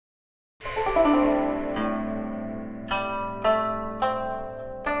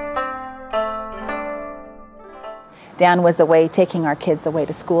Dan was away taking our kids away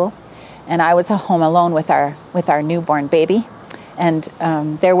to school, and I was home alone with our newborn baby. And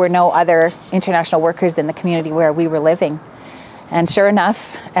there were no other international workers in the community where we were living. And sure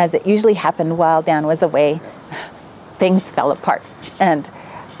enough, as it usually happened while Dan was away, things fell apart. And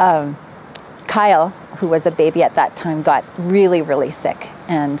Kyle, who was a baby at that time, got really, really sick.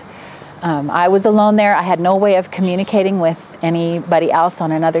 And I was alone there. I had no way of communicating with anybody else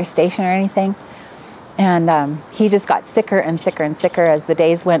on another station or anything. And he just got sicker and sicker and sicker as the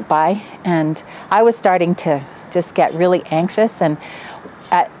days went by. And I was starting to just get really anxious. And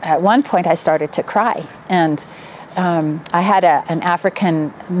at one point I started to cry. And I had an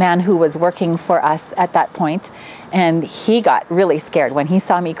African man who was working for us at that point, and he got really scared when he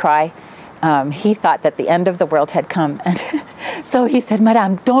saw me cry. He thought that the end of the world had come. And so he said,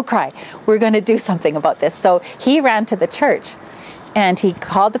 "Madame, don't cry. We're going to do something about this." So he ran to the church. And he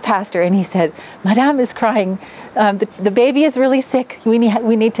called the pastor and he said, "Madame is crying. The baby is really sick. We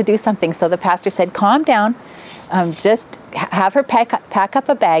need to do something." So the pastor said, "Calm down. Just have her pack up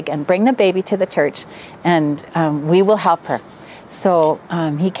a bag and bring the baby to the church, and we will help her." So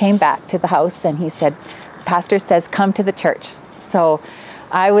he came back to the house and he said, "Pastor says come to the church." So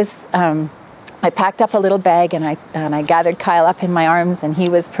I packed up a little bag and I gathered Kyle up in my arms, and he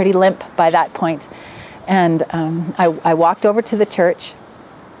was pretty limp by that point. And I walked over to the church,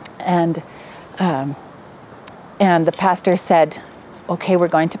 and the pastor said, "Okay, we're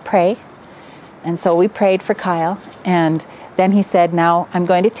going to pray." And so we prayed for Kyle, and then he said, "Now I'm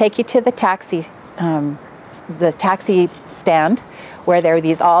going to take you to the taxi stand, where there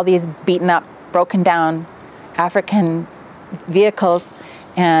are all these beaten up, broken down African vehicles."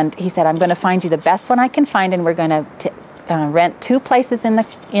 And he said, "I'm going to find you the best one I can find, and we're going to rent 2 places in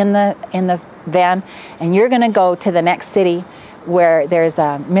the van, and you're going to go to the next city where there's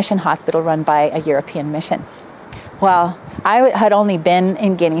a mission hospital run by a European mission." Well, I had only been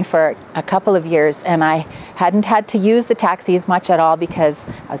in Guinea for a couple of years, and I hadn't had to use the taxis much at all because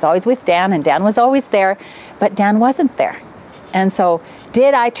I was always with Dan, and Dan was always there, but Dan wasn't there. And so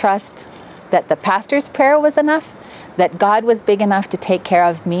did I trust that the pastor's prayer was enough? That God was big enough to take care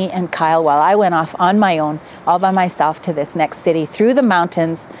of me and Kyle while I went off on my own, all by myself, to this next city, through the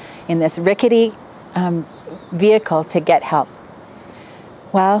mountains, in this rickety vehicle to get help?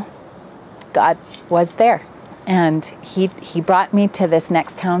 Well, God was there. And he brought me to this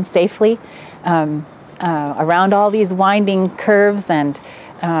next town safely, around all these winding curves and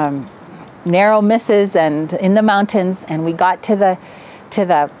narrow misses and in the mountains. And we got to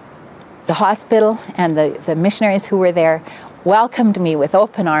the hospital, and the missionaries who were there welcomed me with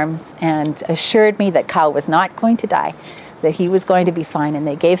open arms and assured me that Kyle was not going to die, that he was going to be fine. And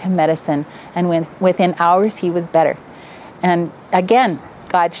they gave him medicine, and within hours he was better. And again,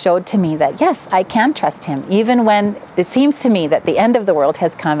 God showed to me that, yes, I can trust him, even when it seems to me that the end of the world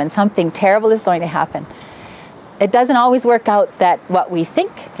has come and something terrible is going to happen. It doesn't always work out that what we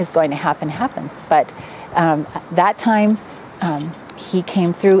think is going to happen happens. But that time, he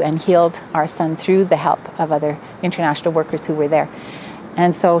came through and healed our son through the help of other international workers who were there.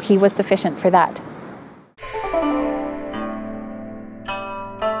 And so he was sufficient for that.